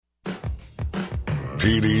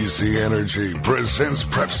PDC Energy presents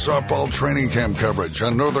Prep Softball Training Camp coverage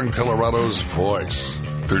on Northern Colorado's Voice,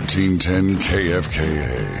 1310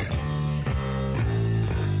 KFKA.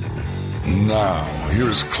 Now,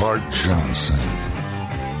 here's Clark Johnson.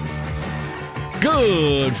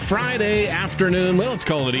 Good Friday afternoon. Well, let's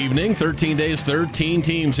call it evening. 13 days, 13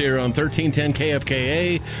 teams here on 1310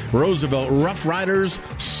 KFKA. Roosevelt Rough Riders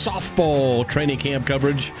softball training camp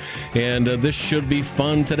coverage. And this should be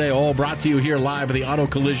fun today. All brought to you here live at the Auto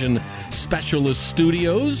Collision Specialist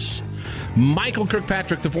Studios. Michael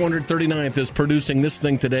Kirkpatrick, the 439th, is producing this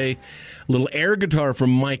thing today. A little air guitar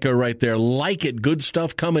from Micah right there. Like it. Good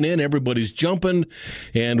stuff coming in. Everybody's jumping.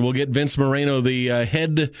 And we'll get Vince Moreno, the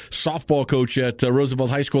head softball coach at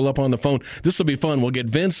Roosevelt High School, up on the phone. This will be fun. We'll get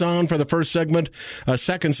Vince on for the first segment.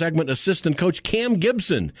 Second segment, assistant coach Cam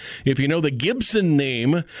Gibson. If you know the Gibson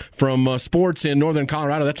name from sports in Northern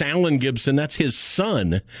Colorado, that's Alan Gibson. That's his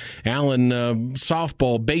son. Alan,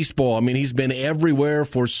 softball, baseball. I mean, he's been everywhere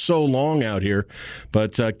for so long out here.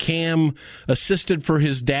 But Cam assisted for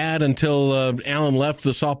his dad until Alan left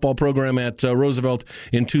the softball program at Roosevelt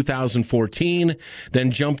in 2014,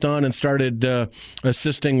 then jumped on and started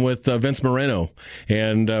assisting with Vince Moreno,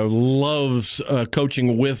 and loves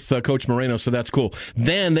coaching with Coach Moreno, so that's cool.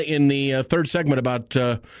 Then in the third segment, about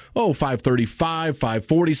 5:35,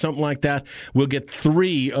 5:40, something like that, we'll get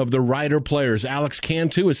three of the Rider players. Alex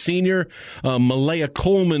Cantu, a senior, Malaya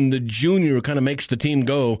Coleman, the junior, who kind of makes the team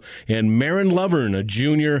go, and Maerron, Lovern, a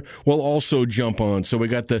junior, will also jump on. So we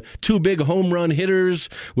got the two big home run hitters.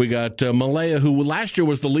 We got Malaya, who last year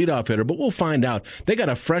was the leadoff hitter, but we'll find out. They got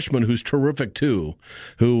a freshman who's terrific too,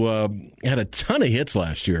 who had a ton of hits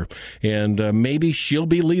last year, and maybe she'll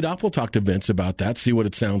be leadoff. We'll talk to Vince about that, see what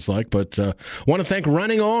it sounds like. But want to thank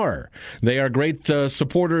Running R. They are great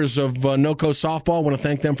supporters of NoCo softball. Want to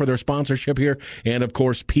thank them for their sponsorship here, and of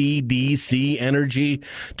course PDC Energy.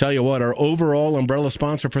 Tell you what, our overall umbrella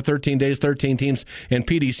sponsor for 13 days, 13 teams, and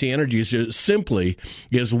PDC Energy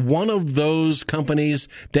is one of those companies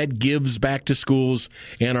that gives back to schools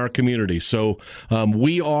and our community. So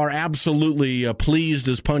we are absolutely pleased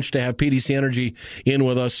as punch to have PDC Energy in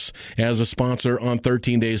with us as a sponsor on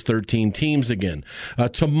 13 days, 13 teams again.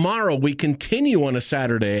 Tomorrow we continue on a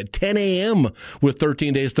Saturday at 10 a.m. with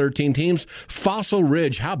 13 days, 13 teams. Fossil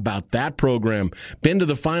Ridge, how about that program? Been to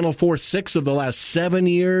the Final Four 6 of the last 7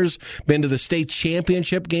 years. Been to the state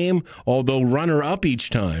championship game, although runner-up each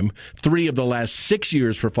time. 3 of the last 6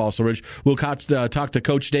 years for Fossil Ridge. We'll talk to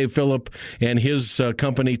Coach Dave Phillip and his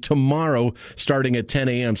company tomorrow starting at 10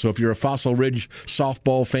 a.m. So if you're a Fossil Ridge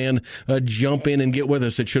softball fan, jump in and get with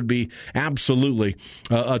us. It should be absolutely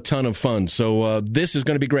a ton of fun. So this is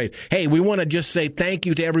going to be great. Hey, we want to just say thank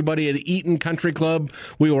you to everybody at Eaton Country Club.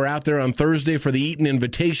 We were out there on Thursday for the Eaton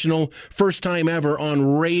Invitational. First time ever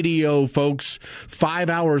on radio, folks. 5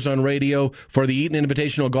 hours on radio for the Eaton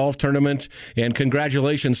Invitational Golf Tournament. And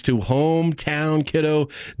congratulations to hometown kiddo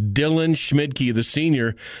Dylan Schmidtke, the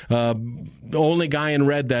senior, the only guy in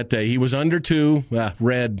red that day. He was under 2,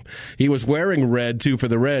 red. He was wearing red, too, for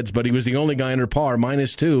the Reds, but he was the only guy under par,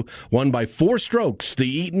 -2, won by 4 strokes. The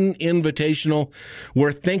Eaton Invitational.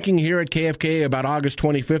 We're thinking here at KFK about August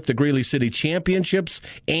 25th, the Greeley City Championships,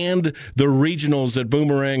 and the regionals at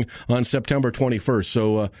Boomerang on September 21st.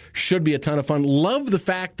 So should be a ton of fun. Love the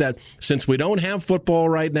fact that since we don't have football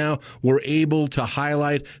right now, we're able to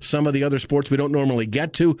highlight some of the other sports we don't normally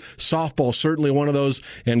get to. Softball, certainly one of those,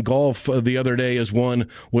 and golf the other day is one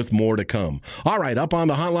with more to come. All right, up on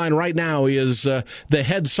the hotline right now is the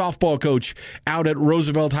head softball coach out at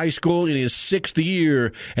Roosevelt High School in his 6th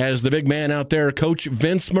year as the big man out there, Coach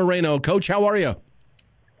Vince Moreno. Coach, how are you?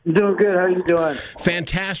 Doing good. How are you doing?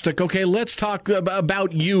 Fantastic. Okay, let's talk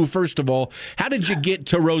about you, first of all. How did you get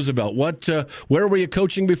to Roosevelt? Where were you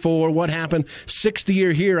coaching before? What happened? 6th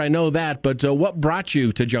year here, I know that, but what brought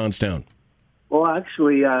you to Johnstown? Well,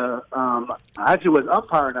 actually, I was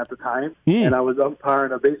umpiring at the time, and I was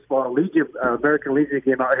umpiring a baseball Legion, American Legion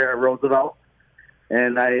game out here at Roosevelt,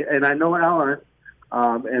 and I know Alan,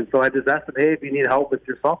 and so I just asked him, hey, if you need help with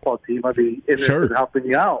your softball team, I'd be interested in helping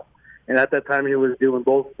you out. And at that time, he was doing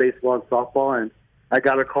both baseball and softball, and I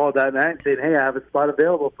got a call that night saying, hey, I have a spot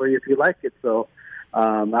available for you if you like it. So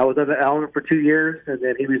I was under Alan for 2 years, and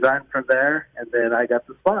then he resigned from there, and then I got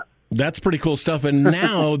the spot. That's pretty cool stuff. And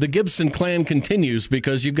now the Gibson clan continues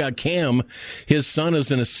because you've got Cam. His son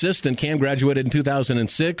is an assistant. Cam graduated in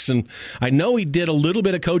 2006. And I know he did a little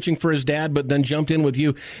bit of coaching for his dad, but then jumped in with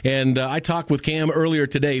you. And I talked with Cam earlier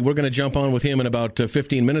today. We're going to jump on with him in about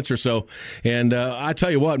 15 minutes or so. And I tell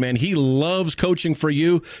you what, man, he loves coaching for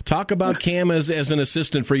you. Talk about Cam as an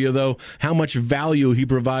assistant for you, though, how much value he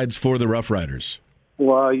provides for the Rough Riders.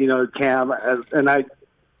 Well, Cam, and I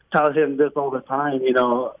tell him this all the time.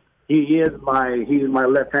 He's my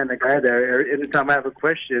left-handed guy there. Anytime I have a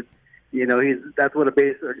question, that's what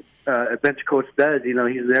a bench coach does.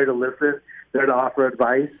 He's there to listen, there to offer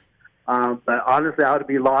advice. But honestly, I would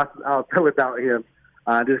be lost out there without him,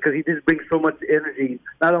 just because he just brings so much energy,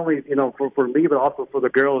 not only for me, but also for the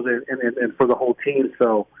girls and for the whole team.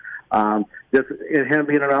 So just him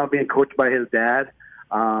being around, being coached by his dad.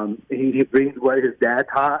 He brings what his dad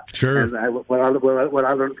taught, sure, and what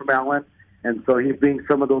I learned from Alan, and so he brings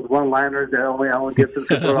some of those one-liners that only Alan Gibson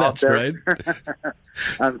can put out there. That's right.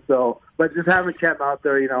 And so, but just having Cam out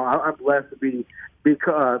there, I'm blessed to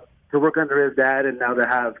to work under his dad, and now to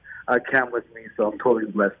have Cam with me, so I'm totally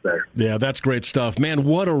blessed there. Yeah, that's great stuff. Man,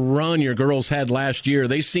 what a run your girls had last year.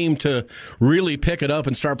 They seemed to really pick it up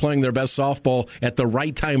and start playing their best softball at the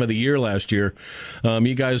right time of the year last year.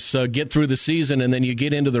 You guys get through the season, and then you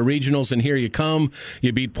get into the regionals, and here you come.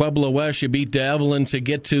 You beat Pueblo West, you beat Evelyn to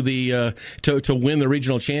get to the to win the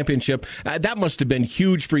regional championship. That must have been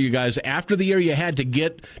huge for you guys. After the year you had to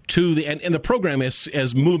get to the and the program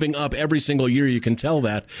is moving up every single year, you can tell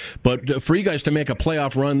that. But for you guys to make a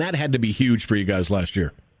playoff run, that had to be huge for you guys last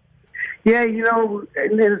year. Yeah, and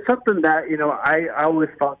it's something that, I always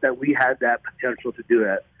thought that we had that potential to do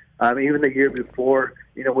it. Even the year before,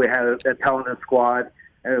 we had a talented squad,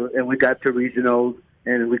 and we got to regionals,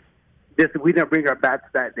 and we didn't bring our bats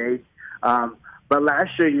that day. But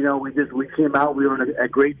last year, we came out, we were in a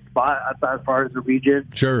great spot as far as the region.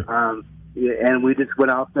 Sure. And we just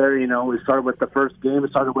went out there, we started with the first game. We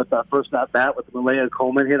started with our first at-bat with Malaya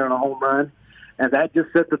Coleman hit on a home run. And that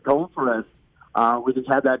just set the tone for us. We just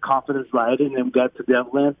had that confidence riding, and we got to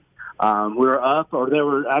Devlin. We were up, or they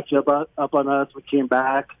were actually up on us. We came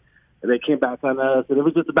back, and they came back on us. And it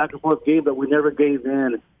was just a back-and-forth game, but we never gave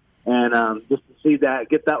in. And just to see that,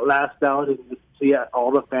 get that last out, and just see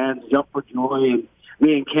all the fans jump for joy, and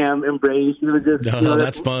me and Cam embrace. It was just,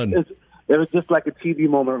 that's fun. It was just like a TV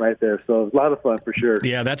moment right there, so it was a lot of fun for sure.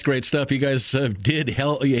 Yeah, that's great stuff. You guys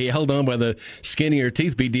held on by the skin of your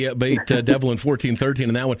teeth, beat Devlin 14-13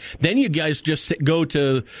 in that one. Then you guys just go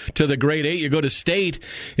to the grade 8. You go to state,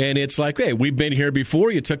 and it's like, hey, we've been here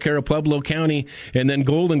before. You took care of Pueblo County, and then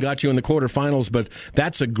Golden got you in the quarterfinals. But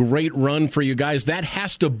that's a great run for you guys. That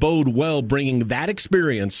has to bode well, bringing that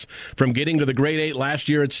experience from getting to the grade 8 last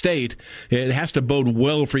year at state. It has to bode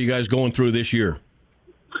well for you guys going through this year.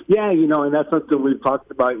 Yeah, and that's something we've talked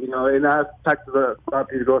about, and I've talked about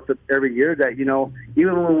these girls every year that, even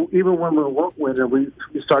when we weren't winning,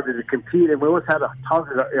 we started to compete, and we always had a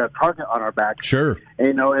target on our back. Sure.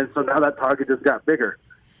 And so now that target just got bigger,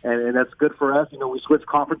 and that's good for us. We switched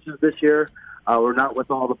conferences this year. We're not with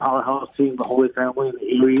all the powerhouse teams, the Holy Family and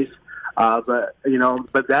the Eries, but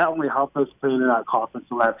that only helped us playing in that conference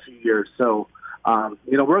the last few years. So,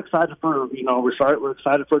 we're excited for, we're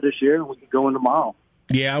excited for this year, and we can go in tomorrow.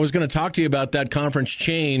 Yeah, I was going to talk to you about that conference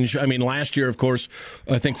change. I mean, last year, of course,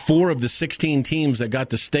 I think 4 of the 16 teams that got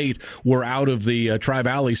to state were out of the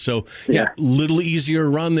Tri-Valley. So, yeah, little easier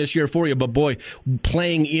run this year for you. But, boy,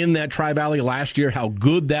 playing in that Tri-Valley last year, how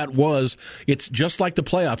good that was. It's just like the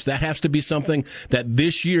playoffs. That has to be something that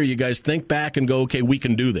this year you guys think back and go, okay, we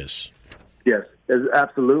can do this. Yes.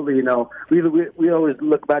 Absolutely, we always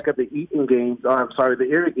look back at the Eaton games. The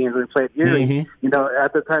Erie games when we played Erie. Mm-hmm.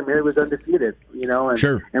 At the time Erie was undefeated. And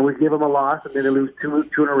sure. And we give them a loss, and then they lose two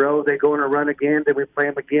in a row. They go on a run again. Then we play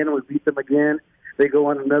them again, and we beat them again. They go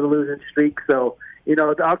on another losing streak. So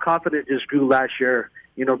our confidence just grew last year.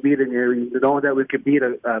 Beating Erie, knowing that we could beat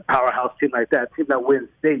a powerhouse team like that, a team that wins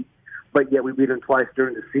state. But yet we beat them twice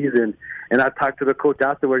during the season. And I talked to the coach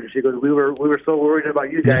afterwards, and she goes, "We were so worried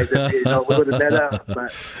about you guys that we would have met up."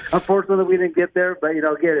 But unfortunately, we didn't get there. But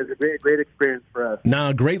again, it's a great experience for us.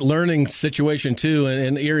 Now, great learning situation too.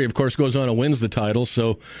 And Erie, of course, goes on and wins the title.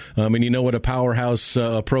 So, and what a powerhouse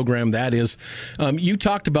program that is. You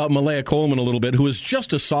talked about Malaya Coleman a little bit, who was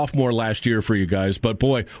just a sophomore last year for you guys. But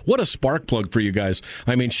boy, what a spark plug for you guys.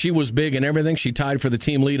 I mean, she was big in everything. She tied for the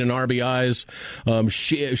team lead in RBIs.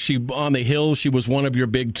 She on the hill. She was one of your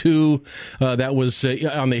big 2. That was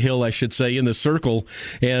on the hill, I should say, in the circle,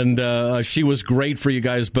 and she was great for you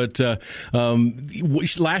guys. But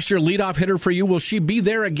last year, leadoff hitter for you. Will she be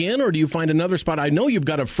there again, or do you find another spot? I know you've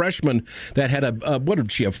got a freshman that had what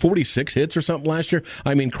did she have, 46 hits or something last year?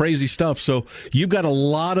 I mean, crazy stuff. So you've got a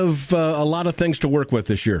lot of things to work with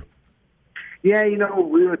this year. Yeah,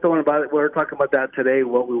 we were talking about that today,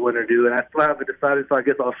 what we want to do, and I still haven't decided, so I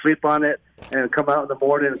guess I'll sleep on it and come out in the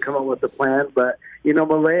morning and come up with a plan. But,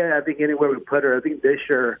 Malaya, I think anywhere we put her, I think this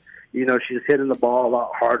year, she's hitting the ball a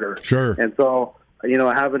lot harder. Sure. And so,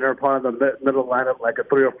 having her part of the middle lineup, like a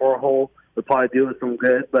 3 or 4 hole, would probably do us some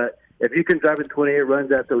good. But if you can drive in 28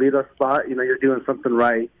 runs at the leadoff spot, you're doing something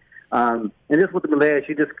right. And just with the Malaya,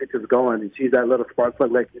 she just gets us going. And she's that little spark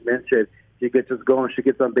plug, like you mentioned. She gets us going. She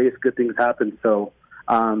gets on base. Good things happen. So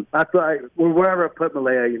that's why wherever I put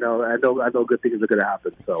Malaya, I know good things are going to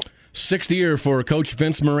happen. So 6th year for Coach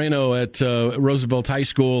Vince Moreno at Roosevelt High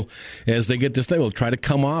School as they get this. They will try to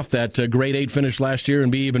come off that grade 8 finish last year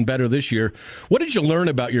and be even better this year. What did you learn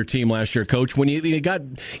about your team last year, Coach, when you got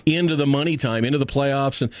into the money time, into the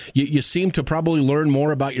playoffs, and you seem to probably learn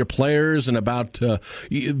more about your players and about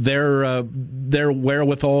their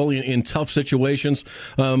wherewithal in tough situations.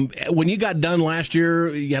 When you got done last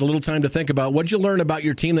year, you had a little time to think about what did you learn about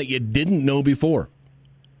your team that you didn't know before?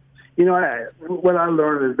 What I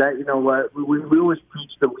learned is that, we always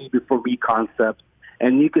preach the we before me concept,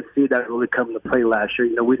 and you could see that really come into play last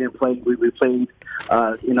year. We didn't play, we played,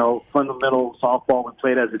 fundamental softball. We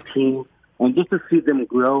played as a team, and just to see them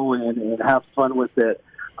grow and have fun with it,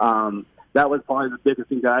 that was probably the biggest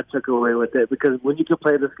thing that I took away with it, because when you can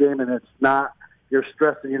play this game and it's not, you're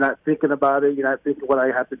stressing, you're not thinking about it, you're not thinking what I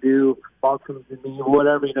have to do, ball comes to me,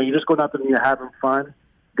 whatever, you're just going out there and you're having fun,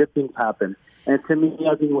 good things happen. And to me,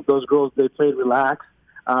 I think with those girls, they played relaxed.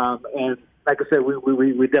 And like I said,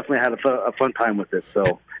 we definitely had a fun time with it.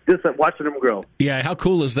 So just watching them grow. Yeah, how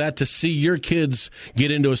cool is that to see your kids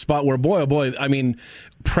get into a spot where, boy, oh boy,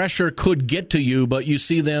 pressure could get to you, but you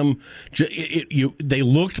see them, they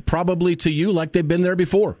looked probably to you like they've been there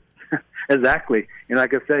before. Exactly.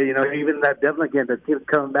 Like I said, even that Devlin game, the team's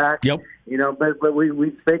coming back. Yep. But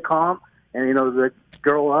we stay calm. And, the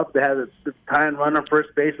girl up, they had a tie and run on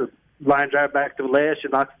first base, a line drive back to Malaya. She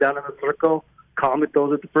knocks down in the circle, calmly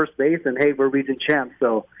throws it to first base, and, hey, we're region champs.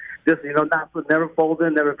 So just, never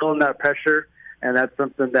folding, never feeling that pressure. And that's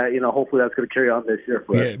something that, hopefully that's going to carry on this year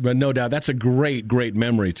for us. Yeah, but no doubt. That's a great, great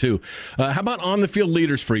memory, too. How about on-the-field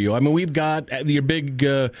leaders for you? We've got the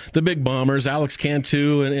big bombers. Alex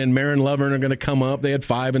Cantu and Maerron Lovern are going to come up. They had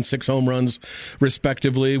 5 and 6 home runs,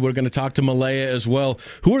 respectively. We're going to talk to Malaya as well.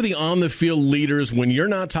 Who are the on-the-field leaders when you're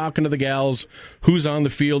not talking to the gals? Who's on the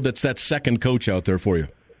field that's that second coach out there for you?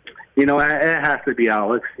 It has to be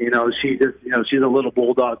Alex. She's a little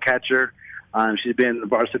bulldog catcher. She's been the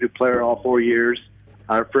varsity player all 4 years.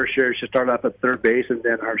 Our first year, she started off at third base, and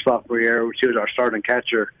then our sophomore year, she was our starting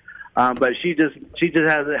catcher. But she just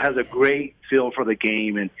has a great feel for the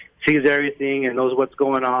game and sees everything and knows what's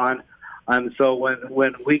going on. So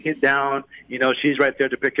when we get down, she's right there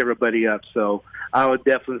to pick everybody up. So I would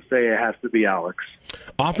definitely say it has to be Alex.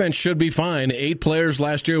 Offense should be fine. 8 players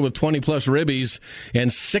last year with 20-plus ribbies,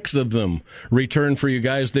 and 6 of them returned for you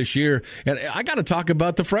guys this year. And I got to talk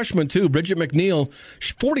about the freshman, too. Bridget McNeil,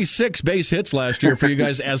 46 base hits last year for you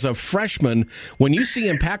guys as a freshman. When you see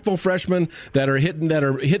impactful freshmen that are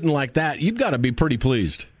hitting like that, you've got to be pretty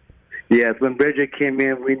pleased. Yes, when Bridget came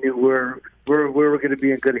in, we knew we were going to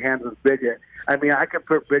be in good hands with Bridget. I could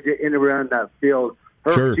put Bridget in around that field.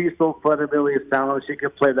 Sure. She's so fundamentally sound. She can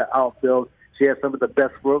play the outfield. She has some of the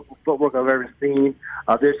best footwork I've ever seen.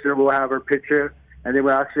 This year we'll have her pitcher, and then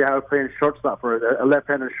we'll actually have her playing shortstop for a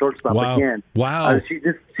left-handed shortstop again. Wow. She's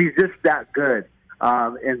just that good.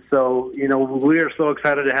 And so, we are so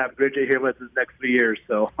excited to have Bridget here with us next few years.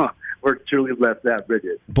 So we're truly blessed to have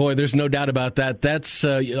Bridget. Boy, there's no doubt about that. That's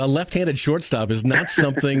a left-handed shortstop is not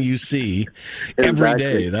something you see every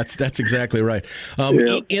day. That's exactly right.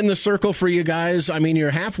 In the circle for you guys,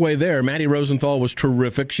 you're halfway there. Maddie Rosenthal was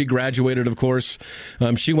terrific. She graduated, of course.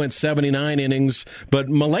 She went 79 innings, but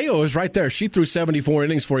Malaya is right there. She threw 74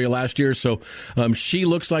 innings for you last year, so she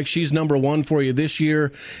looks like she's number 1 for you this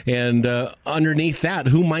year. And underneath that,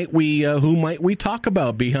 who might we talk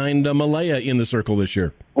about behind Malaya in the circle this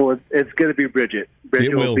year? Well, it's going to be Bridget.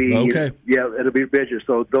 Bridget will be okay. Yeah, it'll be Bridget.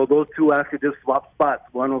 So those two actually just swap spots.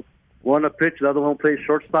 One will pitch, the other one plays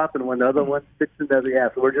shortstop, and when the other one pitches in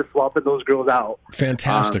the so we're just swapping those girls out.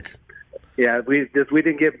 Fantastic. We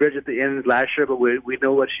didn't get Bridget the innings last year, but we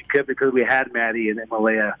know what she could because we had Maddie and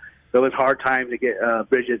Malaya. So it was a hard time to get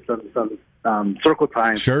Bridget some circle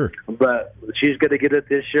time. Sure. But she's going to get it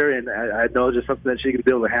this year, and I know it's just something that she can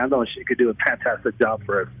be able to handle, and she could do a fantastic job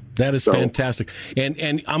for us. That is fantastic,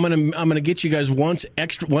 and I'm gonna get you guys one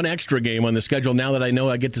extra game on the schedule now that I know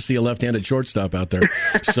I get to see a left-handed shortstop out there.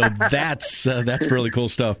 So that's really cool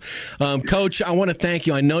stuff. Coach, I want to thank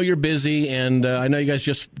you. I know you're busy, and I know you guys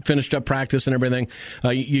just finished up practice and everything.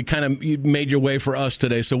 You made your way for us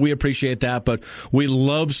today, so we appreciate that. But we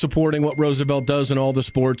love supporting what Roosevelt does in all the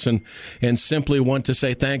sports, and simply want to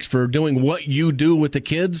say thanks for doing what you do with the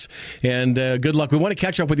kids. And good luck. We want to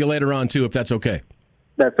catch up with you later on too, if that's okay.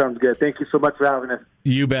 That sounds good. Thank you so much for having us.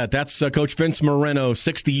 You bet. That's Coach Vince Moreno,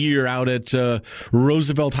 6th year out at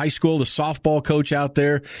Roosevelt High School, the softball coach out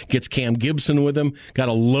there. Gets Cam Gibson with him. Got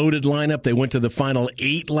a loaded lineup. They went to the Final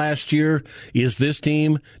 8 last year. Is this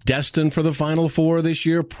team destined for the Final 4 this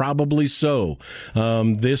year? Probably so.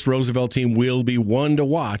 This Roosevelt team will be one to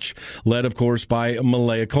watch, led, of course, by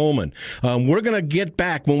Malaya Coleman. We're going to get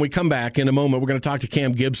back, when we come back in a moment, we're going to talk to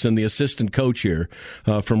Cam Gibson, the assistant coach here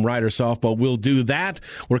from Rider Softball. We'll do that.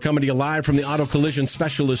 We're coming to you live from the Auto Collision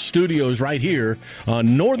Specialist Studios right here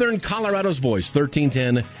on Northern Colorado's Voice,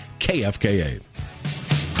 1310 KFKA.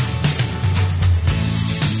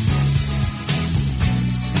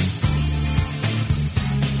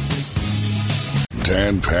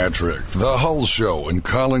 Dan Patrick, The Hull Show, and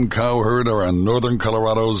Colin Cowherd are on Northern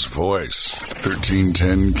Colorado's Voice,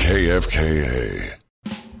 1310 KFKA.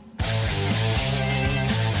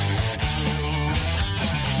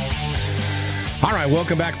 All right,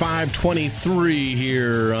 welcome back. 5:23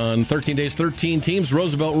 here on 13 Days, 13 Teams,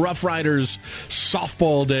 Roosevelt Rough Riders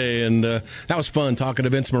Softball Day. And that was fun talking to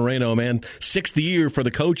Vince Moreno, man. 6th year for the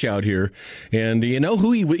coach out here. And you know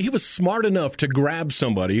who he was smart enough to grab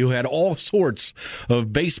somebody who had all sorts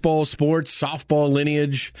of baseball, sports, softball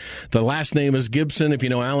lineage. The last name is Gibson. If you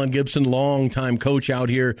know Alan Gibson, longtime coach out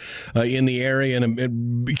here in the area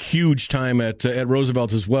and a huge time at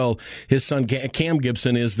Roosevelt as well. His son, Cam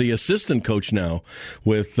Gibson, is the assistant coach now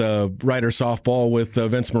with Rider Softball with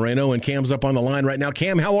Vince Moreno, and Cam's up on the line right now.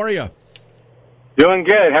 Cam, how are you? Doing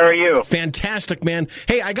good. How are you? Fantastic, man.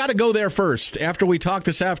 Hey, I got to go there first. After we talk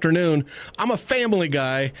this afternoon, I'm a family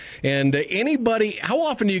guy, and how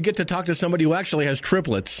often do you get to talk to somebody who actually has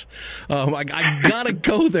triplets? I got to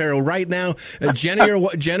go there right now. Jenna,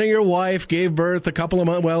 your wife, gave birth a couple of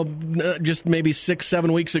months, just maybe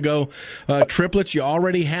 6-7 weeks ago. Triplets, you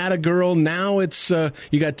already had a girl. Now it's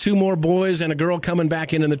you got 2 more boys and a girl coming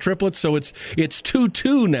back in the triplets, so it's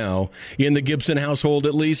 2-2 now in the Gibson household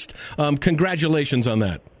at least. Congratulations on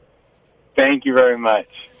that. Thank you very much.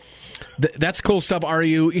 That's cool stuff.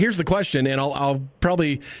 Here's the question, and I'll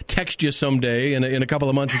probably text you someday in a couple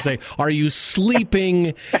of months and say, are you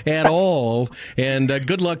sleeping at all? And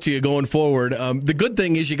good luck to you going forward. The good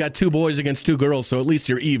thing is you got 2 boys against 2 girls, so at least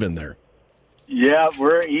you're even there. Yeah,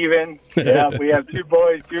 we're even. Yeah, we have 2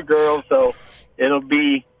 boys, 2 girls, so it'll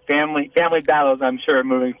be family battles, I'm sure,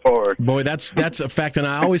 moving forward. Boy, that's a fact, and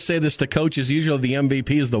I always say this to coaches. Usually the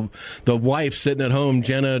MVP is the wife sitting at home,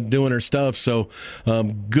 Jenna, doing her stuff, so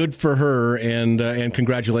good for her, and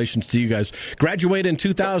congratulations to you guys. Graduated in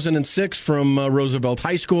 2006 from Roosevelt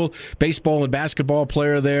High School, baseball and basketball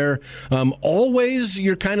player there. Always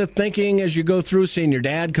you're kind of thinking as you go through, seeing your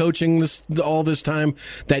dad coaching all this time,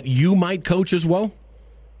 that you might coach as well?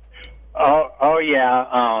 Oh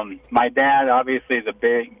yeah. My dad obviously is a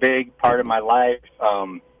big part of my life.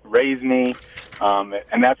 Raised me,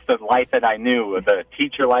 and that's the life that I knew, the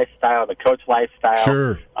teacher lifestyle, the coach lifestyle.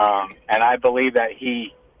 Sure. And I believe that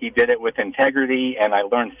he did it with integrity, and I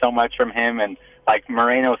learned so much from him. And like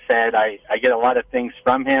Moreno said, I get a lot of things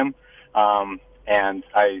from him, and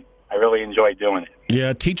I really enjoy doing it.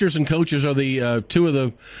 Yeah, teachers and coaches are the 2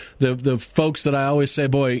 of the folks that I always say,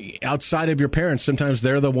 boy, outside of your parents, sometimes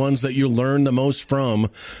they're the ones that you learn the most from,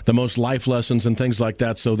 the most life lessons and things like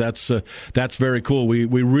that. So that's very cool. We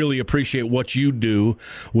really appreciate what you do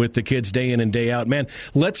with the kids day in and day out. Man,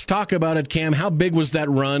 let's talk about it, Cam. How big was that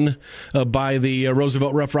run by the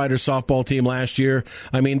Roosevelt Rough Riders softball team last year?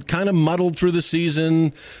 I mean, kind of muddled through the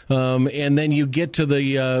season, and then you get to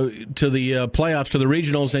the playoffs, to the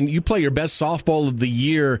regionals, and you play your best softball of the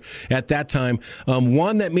year at that time.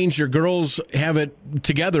 One, that means your girls have it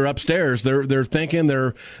together upstairs. They're thinking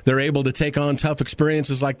they're able to take on tough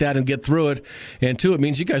experiences like that and get through it. And 2, it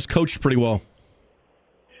means you guys coached pretty well.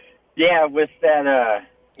 Yeah, with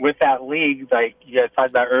that league, like you guys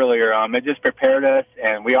talked about earlier, it just prepared us,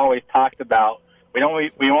 and we always talked about we don't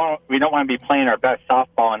want to be playing our best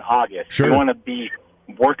softball in August. Sure. We want to be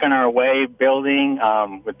working our way, building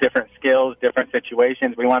with different skills, different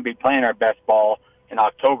situations. We want to be playing our best ball in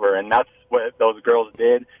October, and that's what those girls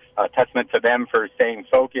did. Testament to them for staying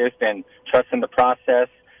focused and trusting the process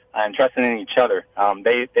and trusting in each other.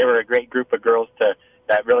 They were a great group of girls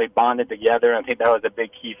that really bonded together, and I think that was a big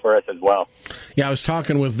key for us as well. Yeah, I was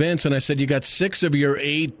talking with Vince, and I said you got 6 of your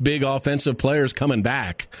 8 big offensive players coming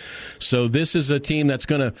back. So this is a team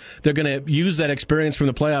they're gonna use that experience from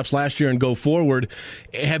the playoffs last year and go forward.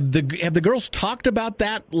 Have the girls talked about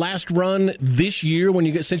that last run this year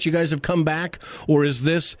since you guys have come back, or is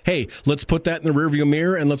this, hey, let's put that in the rearview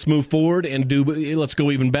mirror and let's move forward and let's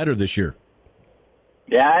go even better this year?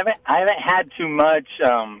 Yeah, I haven't had too much.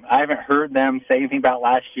 I haven't heard them say anything about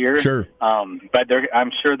last year. Sure. But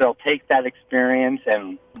I'm sure they'll take that experience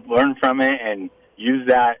and learn from it and use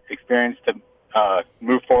that experience to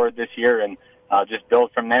move forward this year and just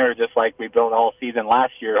build from there, just like we built all season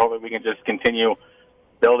last year. Hopefully we can just continue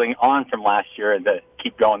building on from last year and to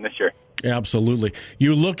keep going this year. Absolutely.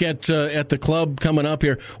 You look at the club coming up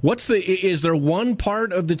here. Is there one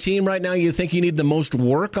part of the team right now you think you need the most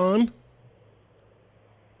work on?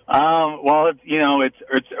 Well,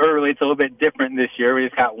 it's early. It's a little bit different this year. We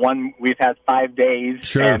just got we've had 5 days,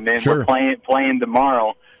 sure, and then we're playing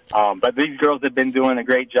tomorrow. But these girls have been doing a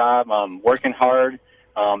great job, working hard,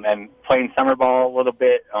 and playing summer ball a little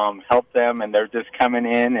bit, helped them, and they're just coming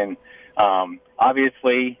in. And,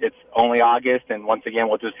 obviously it's only August, and once again,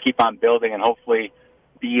 we'll just keep on building and hopefully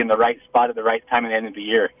be in the right spot at the right time at the end of the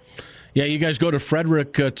year. Yeah, you guys go to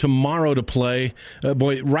Frederick tomorrow to play.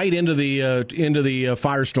 Right into the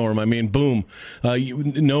firestorm. I mean, boom.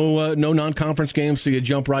 No non-conference games, so you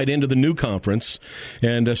jump right into the new conference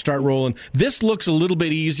and start rolling. This looks a little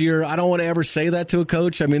bit easier. I don't want to ever say that to a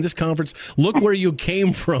coach. I mean, this conference, look where you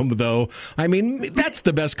came from, though. I mean, that's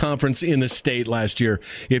the best conference in the state last year.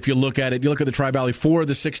 If you look at it, you look at the Tri-Valley, 4 of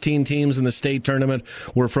the 16 teams in the state tournament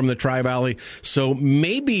were from the Tri-Valley. So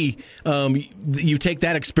maybe you take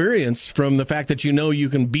that experience from the fact that you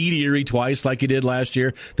can beat Erie twice like you did last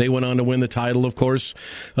year. They went on to win the title, of course.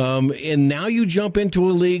 And now you jump into a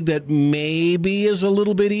league that maybe is a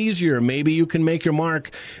little bit easier. Maybe you can make your mark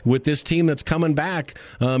with this team that's coming back.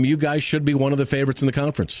 You guys should be one of the favorites in the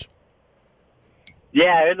conference.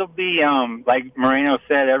 Yeah, it'll be, like Moreno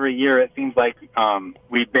said, every year it seems like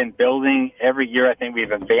we've been building. Every year I think we've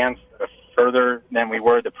advanced further than we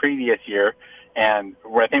were the previous year. And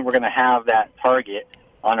I think we're going to have that target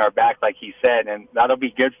on our back, like he said, and that'll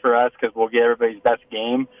be good for us because we'll get everybody's best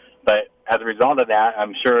game. But as a result of that,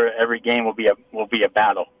 I'm sure every game will be a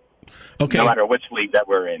battle. Okay. No matter which league that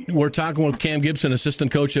we're in. We're talking with Cam Gibson,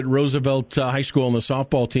 assistant coach at Roosevelt High School on the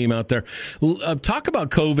softball team out there. Talk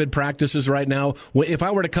about COVID practices right now. If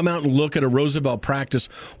I were to come out and look at a Roosevelt practice,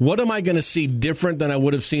 what am I going to see different than I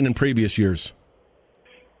would have seen in previous years?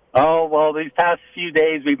 Oh, well, these past few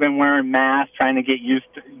days we've been wearing masks, trying to get used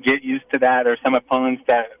to that. Or some opponents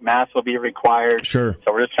that masks will be required. Sure.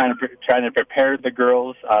 So we're just trying to prepare the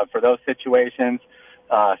girls for those situations.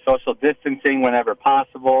 Social distancing whenever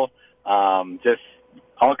possible. Just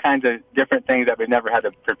all kinds of different things that we've never had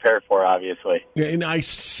to prepare for, obviously. And I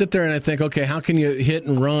sit there and I think, okay, how can you hit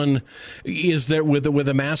and run? Is there with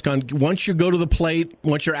a mask on? Once you go to the plate,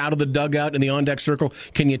 once you're out of the dugout in the on-deck circle,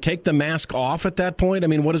 can you take the mask off at that point? I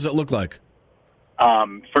mean, what does it look like?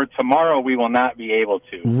 For tomorrow, we will not be able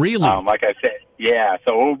to. Really? Like I said, yeah.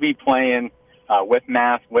 So we'll be playing with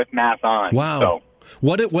mask on. Wow. So.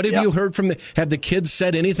 What have you heard from have the kids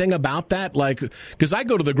said anything about that? Like, because I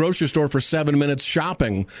go to the grocery store for 7 minutes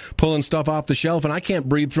shopping, pulling stuff off the shelf, and I can't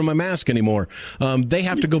breathe through my mask anymore. They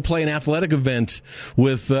have to go play an athletic event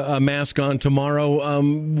with a mask on tomorrow.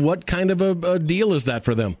 What kind of a deal is that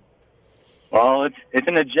for them? Well,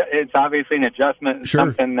 it's obviously an adjustment, sure.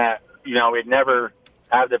 Something that we'd never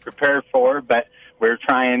have to prepare for, but we're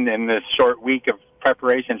trying in this short week of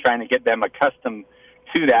preparation, trying to get them accustomed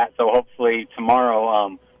to that, so hopefully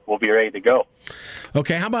tomorrow we'll be ready to go.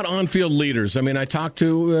 Okay, how about on-field leaders? I mean, I talked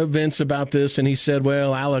to Vince about this, and he said,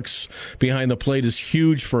 well, Alex behind the plate is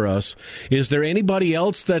huge for us. Is there anybody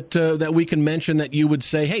else that we can mention that you would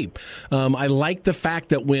say, hey, I like the fact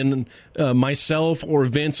that when myself or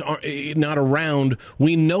Vince are not around,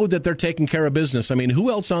 we know that they're taking care of business? I mean,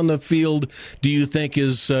 who else on the field do you think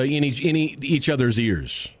is in each other's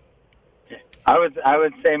ears? I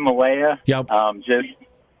would say Malaya, yep. Just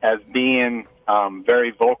as being very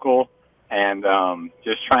vocal and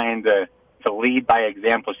just trying to lead by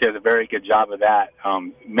example. She does a very good job of that.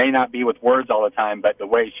 May not be with words all the time, but the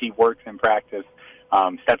way she works in practice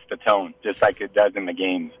sets the tone, just like it does in the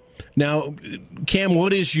games. Now, Cam,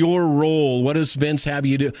 what is your role? What does Vince have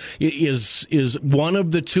you do? Is one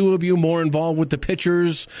of the two of you more involved with the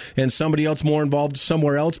pitchers and somebody else more involved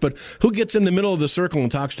somewhere else? But who gets in the middle of the circle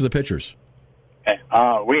and talks to the pitchers?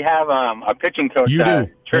 We have a pitching coach, you do.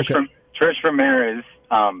 Trish Ramirez.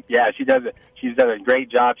 She does a great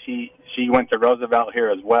job. She went to Roosevelt here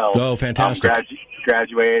as well. Oh, fantastic!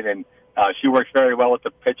 Graduated, and she works very well with the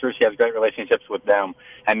pitchers. She has great relationships with them.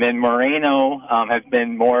 And then Moreno has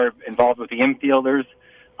been more involved with the infielders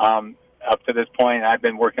up to this point. And I've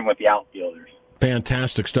been working with the outfielders.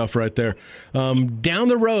 Fantastic stuff right there. Down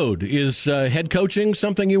the road, is head coaching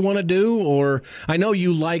something you want to do? Or I know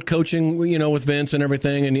you like coaching, with Vince and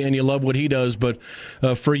everything, and you love what he does. But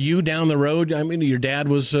for you down the road, I mean, your dad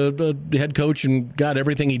was a head coach and got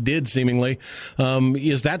everything he did seemingly.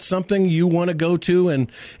 Is that something you want to go to? And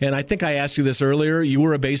I think I asked you this earlier. You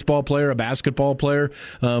were a baseball player, a basketball player.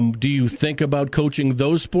 Do you think about coaching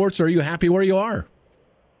those sports, or are you happy where you are?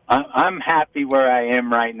 I'm happy where I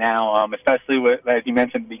am right now, especially with, as you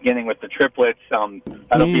mentioned at the beginning, with the triplets.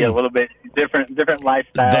 That'll be a little bit different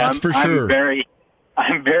lifestyle. That's for sure.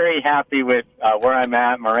 I'm very happy with where I'm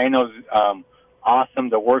at. Moreno's awesome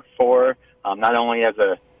to work for, not only as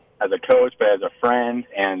a coach but as a friend,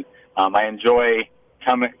 and I enjoy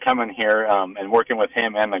coming here and working with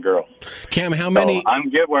him and the girls. Cam, how many? So I'm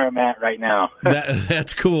good where I'm at right now.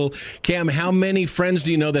 That's cool. Cam, how many friends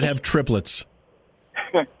do you know that have triplets?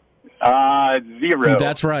 0.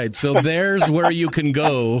 That's right. So there's where you can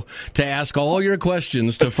go to ask all your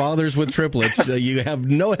questions to fathers with triplets. You have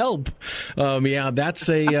no help. That's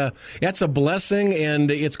a blessing, and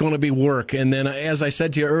it's going to be work. And then, as I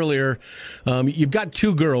said to you earlier, you've got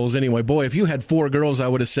 2 girls anyway. Boy, if you had 4 girls, I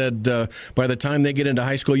would have said by the time they get into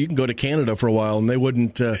high school, you can go to Canada for a while, and they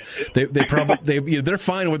wouldn't. They're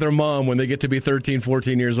fine with their mom when they get to be 13,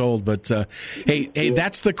 14 years old. But hey,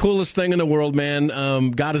 that's the coolest thing in the world, man.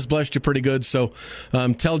 God has blessed you pretty good. So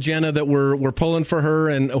tell Jenna that we're pulling for her,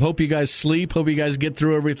 and hope you guys sleep. Hope you guys get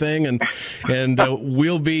through everything, and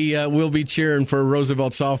we'll be cheering for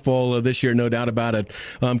Roosevelt softball this year, no doubt about it.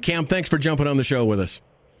 Cam, thanks for jumping on the show with us.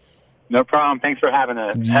 No problem. Thanks for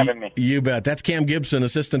having me. You bet. That's Cam Gibson,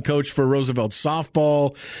 assistant coach for Roosevelt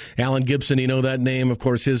softball. Alan Gibson, you know that name. Of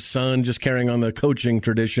course, his son, just carrying on the coaching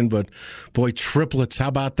tradition. But, boy, triplets, how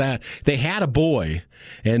about that? They had a boy,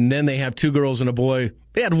 and then they have 2 girls and a boy.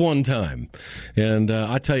 They had one time. And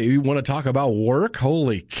I tell you, you want to talk about work?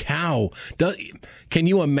 Holy cow. Can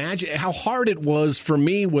you imagine how hard it was for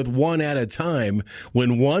me with one at a time?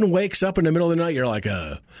 When one wakes up in the middle of the night, you're like,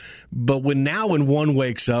 But when one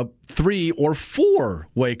wakes up, 3 or 4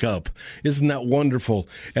 wake up. Isn't that wonderful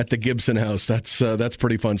at the Gibson house? That's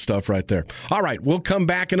pretty fun stuff right there. All right, we'll come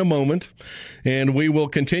back in a moment, and we will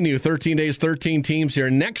continue 13 days, 13 teams here.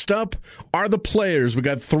 Next up are the players. We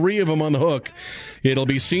got 3 of them on the hook. It'll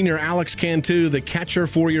be senior Alex Cantu, the catcher,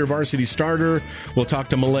 4-year varsity starter. We'll talk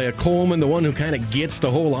to Malaya Coleman, the one who kind of gets the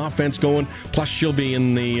whole offense going. Plus, she'll be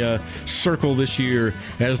in the circle this year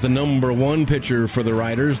as the number 1 pitcher for the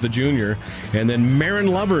Riders, the junior. And then Maerron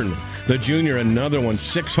Lovern, the junior, another one.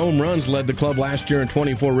 6 home runs, led the club last year and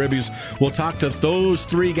 24 ribbies. We'll talk to those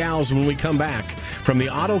 3 gals when we come back from the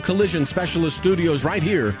Auto Collision Specialist Studios right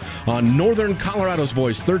here on Northern Colorado's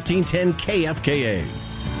Voice, 1310 KFKA.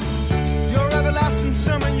 Your everlasting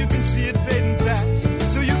summer, you can see it fading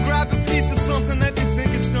fast. So you grab a piece of something that you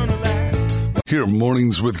think is gonna last. Hear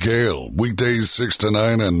Mornings with Gail, weekdays 6 to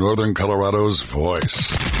 9 on Northern Colorado's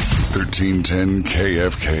Voice, 1310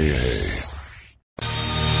 KFKA.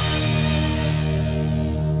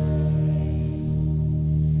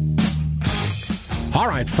 All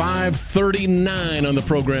right, 5:39 on the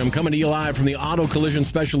program, coming to you live from the Auto Collision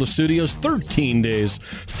Specialist Studios. 13 days,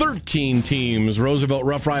 13 teams. Roosevelt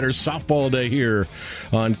Rough Riders softball day here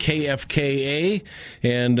on KFKA.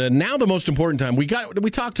 And now the most important time, we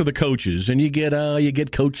talked to the coaches, and you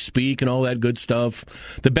get coach speak and all that good stuff.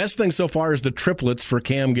 The best thing so far is the triplets for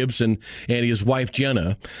Cam Gibson and his wife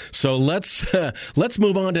Jenna. So let's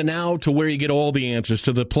move on to where you get all the answers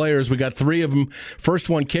to the players. We got 3 of them. First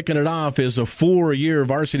one kicking it off is a 4-year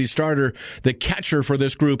varsity starter, the catcher for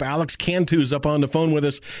this group. Alex Cantu is up on the phone with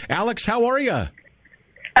us. Alex, how are you?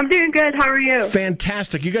 I'm doing good. How are you?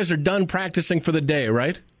 Fantastic. You guys are done practicing for the day,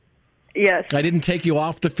 right? Yes. I didn't take you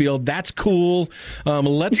off the field. That's cool.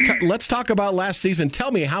 Let's talk about last season.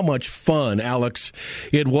 Tell me how much fun, Alex,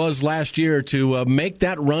 it was last year to make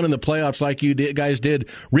that run in the playoffs like you guys did.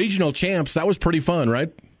 Regional champs, that was pretty fun,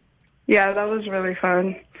 right? Yeah, that was really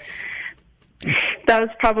fun. That was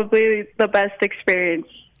probably the best experience.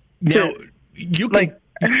 Now, you can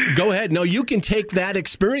go ahead. No, you can take that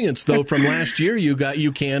experience though from last year. You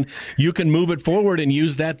can move it forward and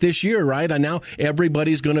use that this year, right? And now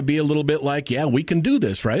everybody's going to be a little bit like, yeah, we can do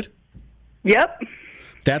this, right? Yep.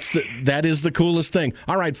 That is the coolest thing.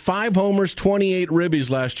 All right, 5 homers, 28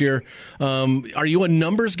 ribbies last year. Are you a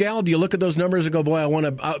numbers gal? Do you look at those numbers and go, boy,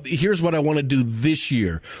 here's what I want to do this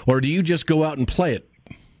year, or do you just go out and play it?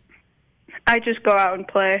 I just go out and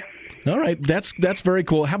play. All right, that's very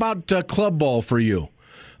cool. How about club ball for you?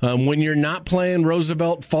 When you're not playing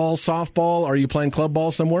Roosevelt fall softball, are you playing club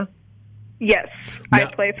ball somewhere? Yes, I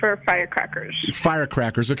play for Firecrackers.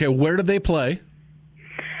 Firecrackers, okay. Where do they play?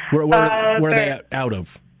 Where are they out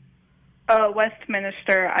of?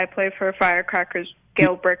 Westminster. I play for Firecrackers.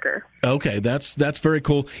 Gail Bricker. Okay, that's very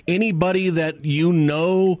cool. Anybody that you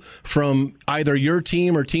know from either your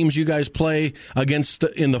team or teams you guys play against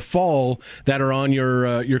in the fall that are on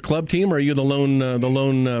your club team, or are you the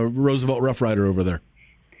lone Roosevelt Rough Rider over there?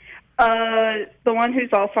 The one who's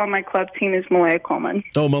also on my club team is Malaya Coleman.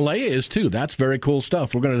 Oh, Malaya is too. That's very cool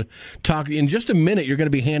stuff. We're going to talk in just a minute. You're going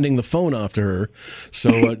to be handing the phone off to her,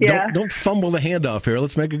 so don't fumble the handoff here.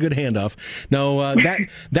 Let's make a good handoff. No,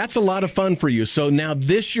 that's a lot of fun for you. So now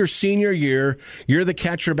this your senior year, you're the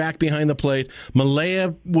catcher back behind the plate.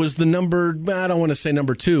 Malaya was the I don't want to say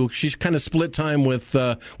number 2. She's kind of split time with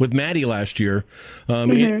Maddie last year.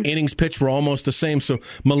 Innings pitched were almost the same. So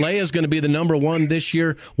Malaya is going to be the number 1 this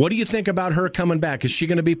year. What do you think about her coming back? Is she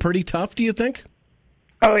going to be pretty tough, do you think?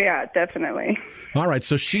 Oh, yeah, definitely. All right,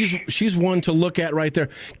 so she's one to look at right there.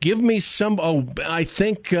 Give me some. I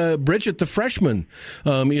think Bridget, the freshman,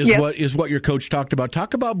 is what your coach talked about.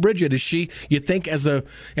 Talk about Bridget. Is she? You think as a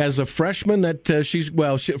freshman that she's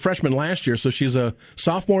freshman last year, so she's a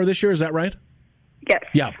sophomore this year? Is that right? Yes.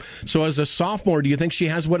 Yeah. So as a sophomore, do you think she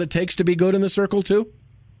has what it takes to be good in the circle too?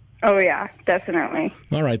 Oh, yeah, definitely.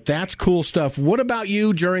 All right, that's cool stuff. What about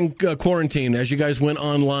you during quarantine as you guys went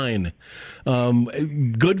online?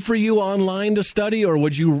 Good for you online to study, or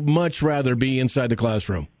would you much rather be inside the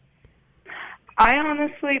classroom? I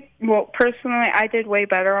honestly, personally, I did way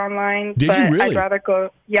better online. Did you really? I'd rather go.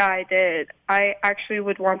 Yeah, I did. I actually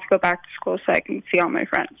would want to go back to school so I can see all my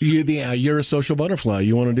friends. You're a social butterfly.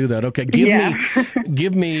 You want to do that? Okay,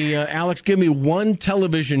 give me, Alex. Give me one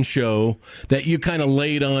television show that you kind of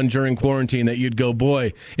laid on during quarantine that you'd go,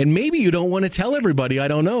 boy. And maybe you don't want to tell everybody. I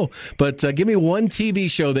don't know, but give me one TV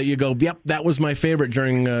show that you go, yep, that was my favorite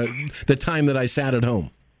during the time that I sat at home.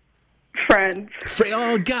 Friends.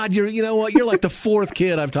 Oh, God, you know what? You're like the 4th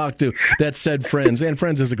kid I've talked to that said Friends, and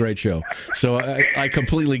Friends is a great show. So I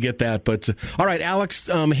completely get that. But all right, Alex,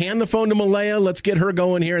 hand the phone to Malaya. Let's get her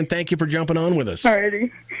going here, and thank you for jumping on with us. All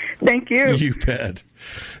righty. Thank you. You bet.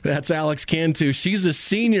 That's Alex Cantu. She's a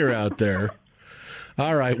senior out there.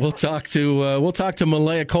 All right, we'll talk to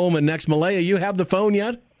Malaya Coleman next. Malaya, you have the phone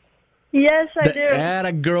yet? Yes, I do.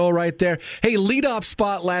 Atta girl right there. Hey, leadoff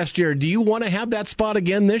spot last year. Do you want to have that spot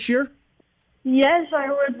again this year? Yes, I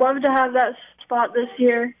would love to have that spot this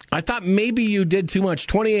year. I thought maybe you did too much.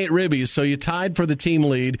 28 ribbies, so you tied for the team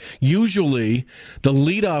lead. Usually, the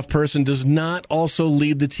leadoff person does not also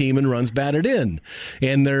lead the team in runs batted in,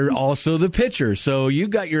 and they're also the pitcher. So you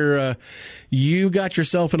got yourself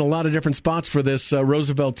in a lot of different spots for this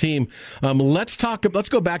Roosevelt team. Let's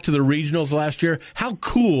go back to the regionals last year. How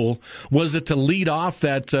cool was it to lead off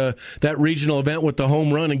that regional event with the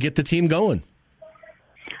home run and get the team going?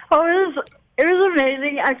 Oh, it was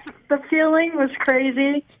amazing. The feeling was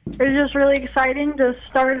crazy. It was just really exciting to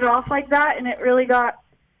start it off like that, and it really got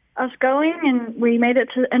us going, and we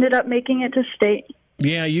ended up making it to state.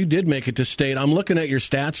 Yeah, you did make it to state. I'm looking at your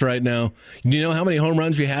stats right now. Do you know how many home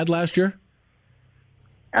runs you had last year?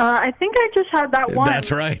 I think I just had that one. That's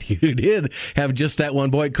right. You did have just that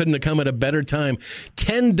one. Boy, it couldn't have come at a better time.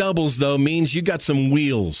 10 doubles, though, means you got some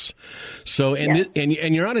wheels. So, and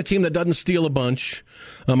you're on a team that doesn't steal a bunch.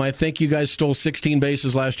 I think you guys stole 16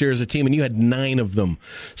 bases last year as a team, and you had 9 of them.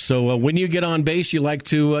 So when you get on base, you like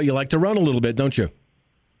to run a little bit, don't you?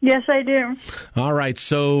 Yes, I do. All right,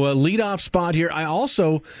 so leadoff spot here. I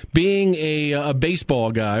also, being a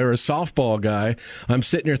baseball guy or a softball guy, I'm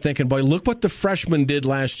sitting here thinking, boy, look what the freshman did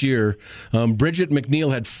last year. Bridget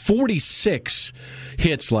McNeil had 46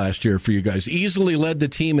 hits last year for you guys. Easily led the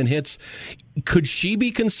team in hits. Could she be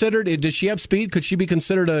considered, does she have speed? Could she be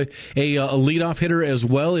considered a leadoff hitter as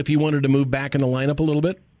well if you wanted to move back in the lineup a little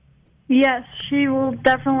bit? Yes, she will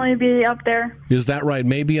definitely be up there. Is that right?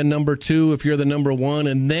 Maybe a number 2 if you're the number 1,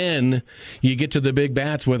 and then you get to the big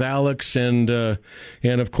bats with Alex and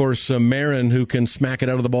of course Maerron, who can smack it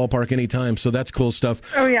out of the ballpark anytime. So that's cool stuff.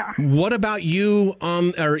 Oh yeah. What about you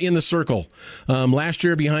in the circle? Last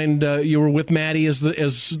year behind you were with Maddie as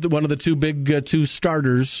one of the two big two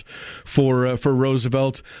starters for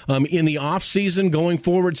Roosevelt. In the off season going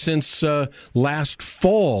forward since last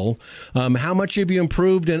fall, how much have you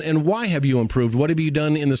improved and why have you improved? What have you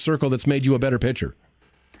done in the circle that's made you a better pitcher?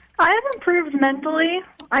 I have improved mentally.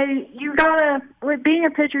 With being a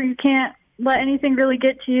pitcher, you can't let anything really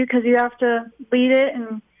get to you because you have to lead it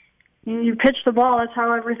and you pitch the ball. That's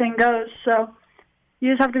how everything goes. So You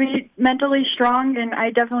just have to be mentally strong, and I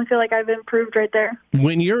definitely feel like I've improved right there.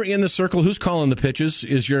 When you're in the circle, who's calling the pitches?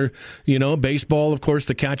 Is your, baseball, of course,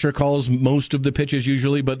 the catcher calls most of the pitches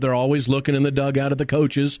usually, but they're always looking in the dugout at the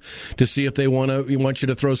coaches to see if they want you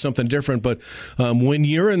to throw something different. But when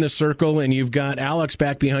you're in the circle and you've got Alex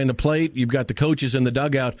back behind the plate, you've got the coaches in the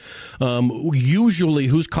dugout, usually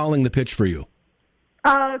who's calling the pitch for you?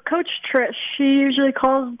 Coach Trish. She usually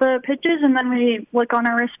calls the pitches, and then we look on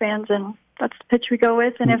our wristbands, and that's the pitch we go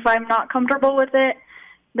with. And if I'm not comfortable with it,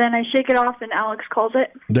 then I shake it off, and Alex calls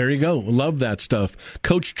it. There you go. Love that stuff.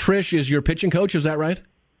 Coach Trish is your pitching coach, is that right?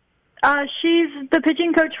 She's the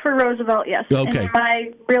pitching coach for Roosevelt, yes. Okay. And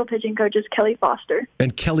my real pitching coach is Kelly Foster.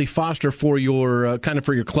 And Kelly Foster for your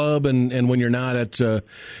for your club, and when you're not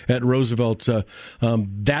at Roosevelt,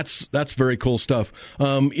 that's very cool stuff.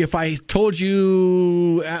 If I told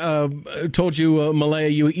you Malaya,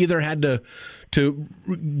 you either had to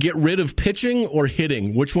get rid of pitching or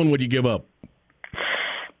hitting, which one would you give up?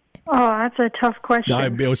 Oh, that's a tough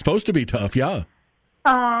question. It was supposed to be tough, yeah.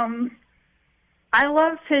 I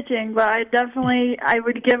love pitching, but I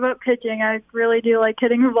would give up pitching. I really do like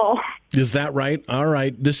hitting the ball. Is that right? All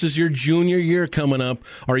right. This is your junior year coming up.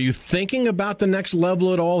 Are you thinking about the next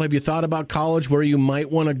level at all? Have you thought about college, where you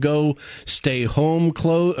might want to go, stay home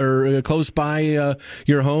close by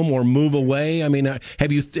your home, or move away? I mean,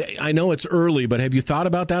 have you? I know it's early, but have you thought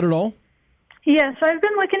about that at all? Yes, I've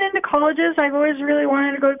been looking into colleges. I've always really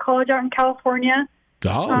wanted to go to college out in California.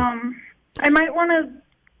 Oh. I might want to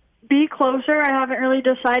be closer. I haven't really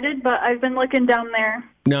decided, but I've been looking down there.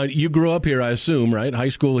 Now, you grew up here, I assume, right? High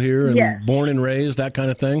school here, and yes. Born and raised, that kind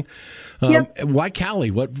of thing. Yep. Why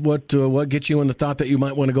Cali? What gets you in the thought that you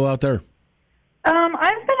might want to go out there? I've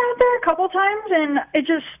been out there a couple times, and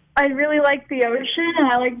I really like the ocean, and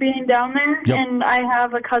I like being down there. Yep. And I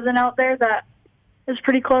have a cousin out there that is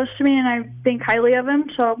pretty close to me, and I think highly of him,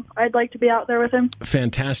 so I'd like to be out there with him.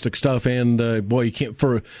 Fantastic stuff, and boy, you can't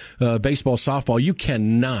for baseball, softball, you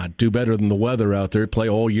cannot do better than the weather out there. Play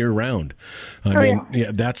all year round. I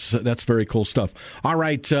mean, that's very cool stuff. All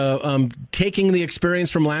right, taking the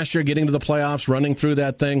experience from last year, getting to the playoffs, running through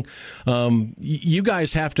that thing, you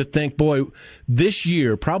guys have to think, boy, this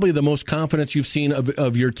year probably the most confidence you've seen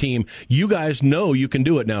of your team. You guys know you can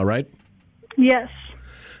do it now, right? Yes.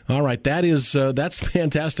 All right, that's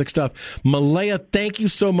fantastic stuff. Malaya, thank you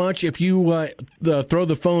so much. If you throw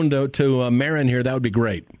the phone to Maerron here, that would be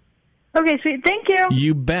great. Okay, sweet. Thank you.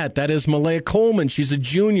 You bet. That is Malaya Coleman. She's a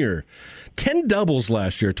junior. 10 doubles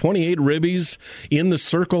last year, 28 ribbies in the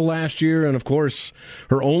circle last year, and, of course,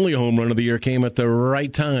 her only home run of the year came at the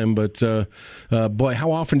right time. But, boy,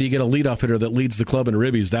 how often do you get a leadoff hitter that leads the club in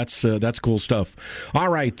ribbies? That's cool stuff. All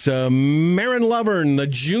right, Maerron Lovern, the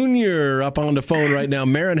junior, up on the phone right now.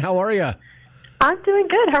 Maerron, how are you? I'm doing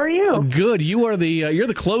good. How are you? Good. You are you're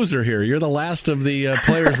the closer here. You're the last of the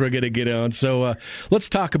players we're going to get on. So let's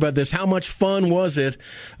talk about this. How much fun was it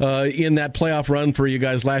in that playoff run for you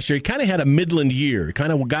guys last year? You kind of had a Midland year. You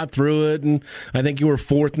kind of got through it, and I think you were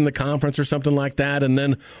fourth in the conference or something like that. And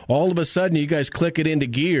then all of a sudden, you guys click it into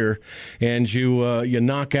gear, and you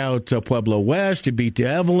knock out Pueblo West. You beat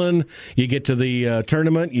Evelyn. You get to the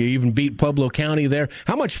tournament. You even beat Pueblo County there.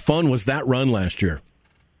 How much fun was that run last year?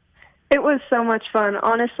 It was so much fun.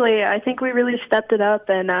 Honestly, I think we really stepped it up,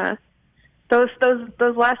 and those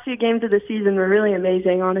last few games of the season were really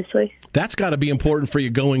amazing, honestly. That's got to be important for you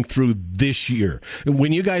going through this year.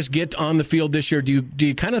 When you guys get on the field this year, do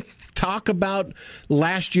you kind of talk about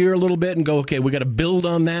last year a little bit and go, okay, we got to build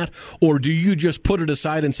on that? Or do you just put it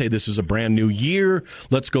aside and say, this is a brand new year,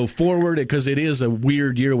 let's go forward? Because it is a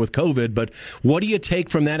weird year with COVID, but what do you take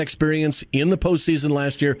from that experience in the postseason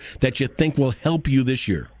last year that you think will help you this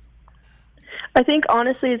year? I think,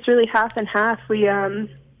 honestly, it's really half and half. We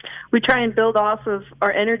try and build off of our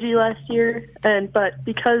energy last year, but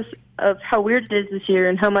because of how weird it is this year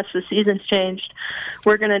and how much the season's changed,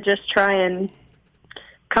 we're going to just try and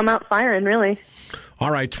come out firing, really. All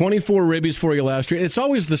right, 24 ribbies for you last year. It's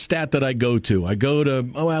always the stat that I go to. I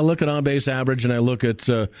look at on-base average and I look at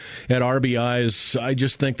RBIs. I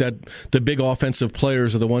just think that the big offensive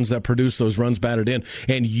players are the ones that produce those runs batted in,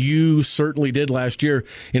 and you certainly did last year.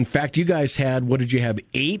 In fact, you guys had, what did you have,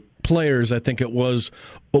 8 players, I think it was,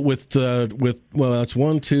 with that's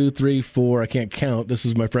 1, 2, 3, 4. I can't count. This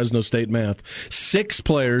is my Fresno State math. 6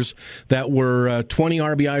 players that were 20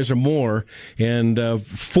 RBIs or more, and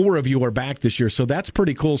 4 of you are back this year. So that's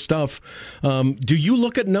pretty cool stuff. Do you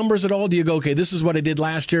look at numbers at all? Do you go, okay, this is what I did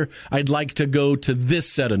last year. I'd like to go to this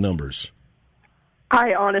set of numbers?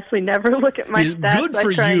 I honestly never look at my stats. Good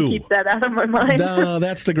for I try you. and keep that out of my mind. No,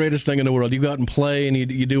 that's the greatest thing in the world. You go out and play, and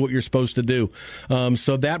you do what you're supposed to do.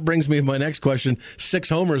 So that brings me to my next question. 6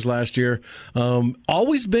 homers last year.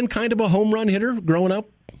 Always been kind of a home run hitter growing up?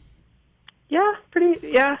 Yeah,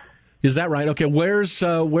 yeah. Is that right? Okay, where's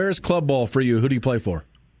club ball for you? Who do you play for?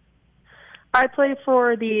 I play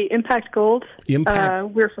for the Impact Gold.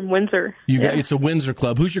 Impact. We're from Windsor. It's a Windsor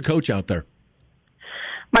club. Who's your coach out there?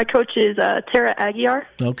 My coach is Tara Aguiar.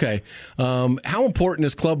 Okay. How important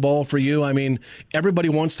is club ball for you? I mean, everybody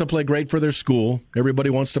wants to play great for their school. Everybody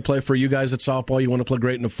wants to play for you guys at softball. You want to play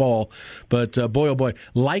great in the fall. But, boy, oh, boy,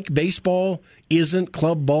 like baseball, isn't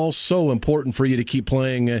club ball so important for you to keep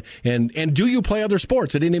playing? And do you play other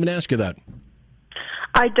sports? I didn't even ask you that.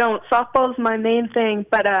 I don't. Softball is my main thing.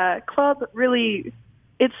 But club, really,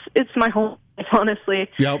 it's my home. Honestly,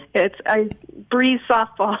 yep. I breathe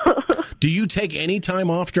softball. Do you take any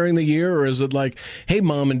time off during the year, or is it like, hey,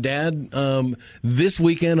 Mom and Dad, this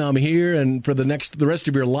weekend I'm here, and for the rest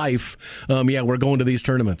of your life, we're going to these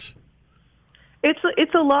tournaments?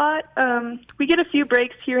 It's a lot. We get a few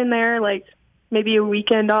breaks here and there, like maybe a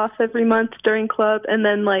weekend off every month during club, and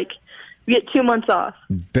then we get 2 months off.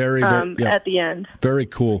 Very at the end. Very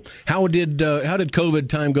cool. How did COVID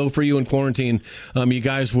time go for you in quarantine? You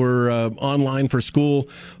guys were online for school.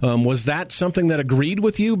 Was that something that agreed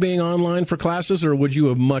with you, being online for classes, or would you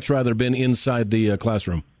have much rather been inside the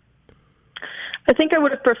classroom? I think I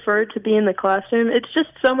would have preferred to be in the classroom. It's just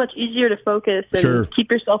so much easier to focus and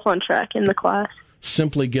keep yourself on track in the class.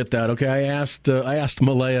 Simply get that. Okay, I asked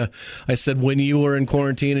Malaya, I said, when you were in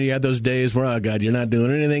quarantine and you had those days where, oh, God, you're not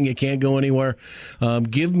doing anything, you can't go anywhere,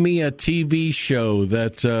 give me a TV show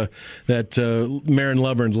that Maerron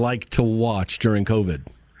Lovern liked to watch during COVID.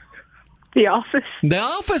 The Office. The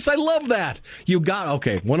Office, I love that.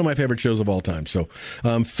 One of my favorite shows of all time. So,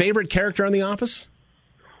 favorite character on The Office?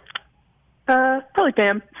 Probably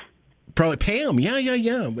Pam. Probably Pam, yeah.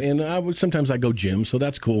 And sometimes I go Jim, so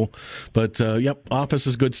that's cool. But, Office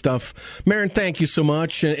is good stuff. Maerron, thank you so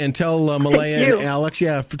much. And tell Malaya and Alex,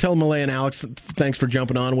 tell Malaya and Alex, thanks for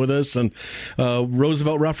jumping on with us. And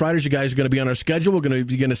Roosevelt Rough Riders, you guys are going to be on our schedule. You're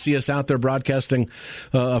going to see us out there broadcasting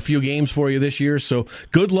a few games for you this year. So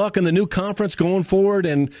good luck in the new conference going forward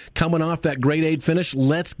and coming off that grade 8 finish.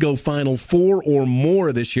 Let's go Final Four or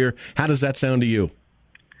more this year. How does that sound to you?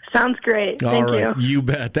 Sounds great. Thank you. You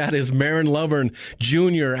bet. That is Maerron Lovern,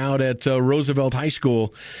 Jr. out at Roosevelt High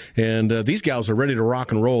School. And these gals are ready to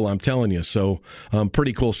rock and roll, I'm telling you. So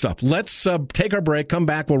pretty cool stuff. Let's take our break, come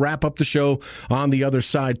back. We'll wrap up the show on the other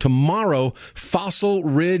side. Tomorrow, Fossil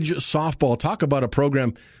Ridge Softball. Talk about a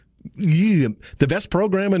program. The best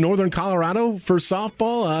program in Northern Colorado for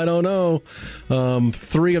softball? I don't know.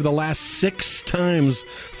 3 of the last 6 times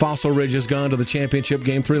Fossil Ridge has gone to the championship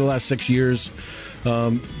game, 3 of the last 6 years.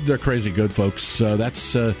 They're crazy good, folks.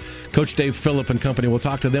 That's Coach Dave Phillip and company. We'll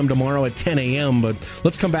talk to them tomorrow at 10 a.m., but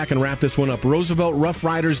let's come back and wrap this one up. Roosevelt Rough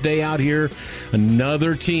Riders Day out here.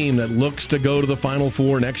 Another team that looks to go to the Final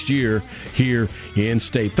Four next year here in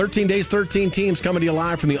state. 13 days, 13 teams coming to you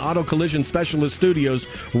live from the Auto Collision Specialist Studios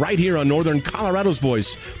right here on Northern Colorado's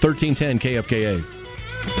Voice, 1310 KFKA.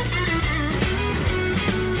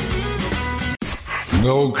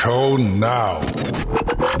 NoCo now.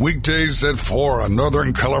 Weekdays at 4 on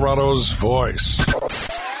Northern Colorado's Voice.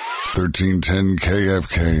 1310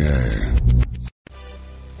 KFKA.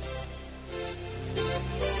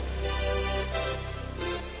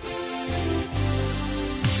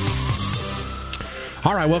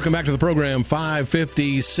 All right, welcome back to the program.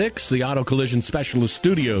 556, the Auto Collision Specialist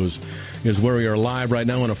Studios is where we are live right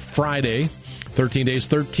now on a Friday. 13 days,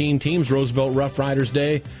 13 teams, Roosevelt Rough Riders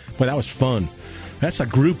Day. Boy, that was fun. That's a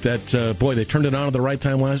group that, they turned it on at the right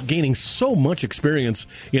time gaining so much experience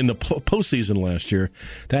in the postseason last year.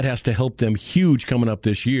 That has to help them huge coming up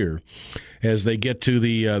this year as they get to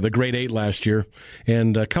the grade 8 last year.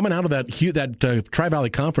 And coming out of that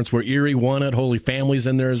Tri-Valley Conference where Erie won it, Holy Family's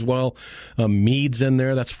in there as well, Meade's in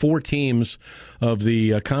there. That's 4 teams of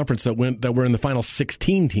the conference that were in the final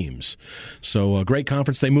 16 teams. So a great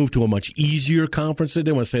conference. They moved to a much easier conference. They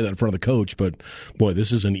didn't want to say that in front of the coach, but boy,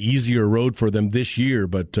 this is an easier road for them this year.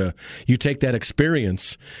 But you take that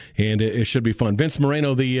experience, and it should be fun. Vince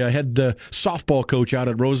Moreno, the head softball coach out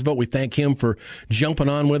at Roosevelt, we thank him for jumping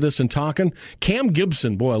on with us and talking. Cam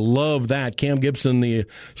Gibson, boy, I love that. Cam Gibson, the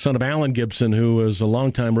son of Alan Gibson, who was a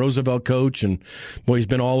longtime Roosevelt coach, and boy, he's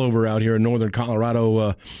been all over out here in Northern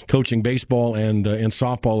Colorado coaching baseball and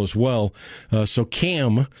softball as well. So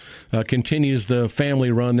Cam continues the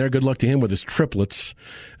family run there. Good luck to him with his triplets,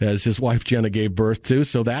 as his wife Jenna gave birth to.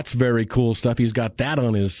 So that's very cool stuff. He's got that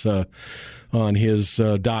on his on his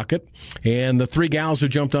docket. And the three gals who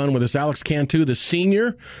jumped on with us: Alex Cantu, the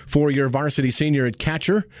senior, 4-year varsity senior at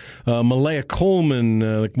catcher; Malaya Coleman,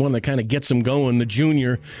 the one that kind of gets them going, the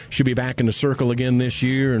junior, should be back in the circle again this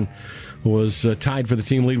year, and was tied for the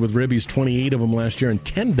team lead with ribbies, 28 of them last year, and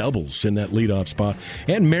 10 doubles in that leadoff spot.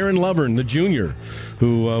 And Maerron Lovern, the junior,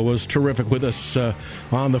 who was terrific with us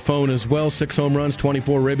on the phone as well. 6 home runs,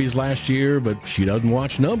 24 ribbies last year, but she doesn't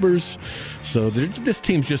watch numbers. So this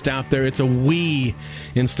team's just out there. It's a we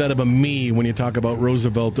instead of a me when you talk about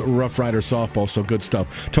Roosevelt Rough Rider softball. So good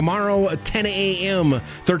stuff. Tomorrow at 10 a.m.,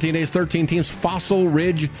 13 days, 13 teams, Fossil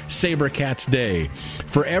Ridge Sabercats Day.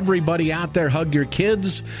 For everybody out there, hug your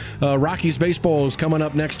kids. Rockies baseball is coming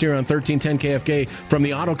up next year on 1310 KFK from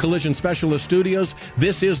the Auto Collision Specialist Studios.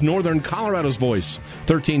 This is Northern Colorado's voice,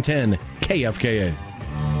 1310 KFKA.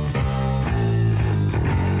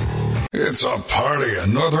 It's a party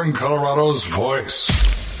in Northern Colorado's voice.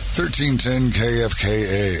 1310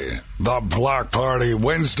 KFKA. The Block Party,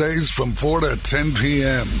 Wednesdays from 4 to 10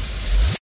 p.m.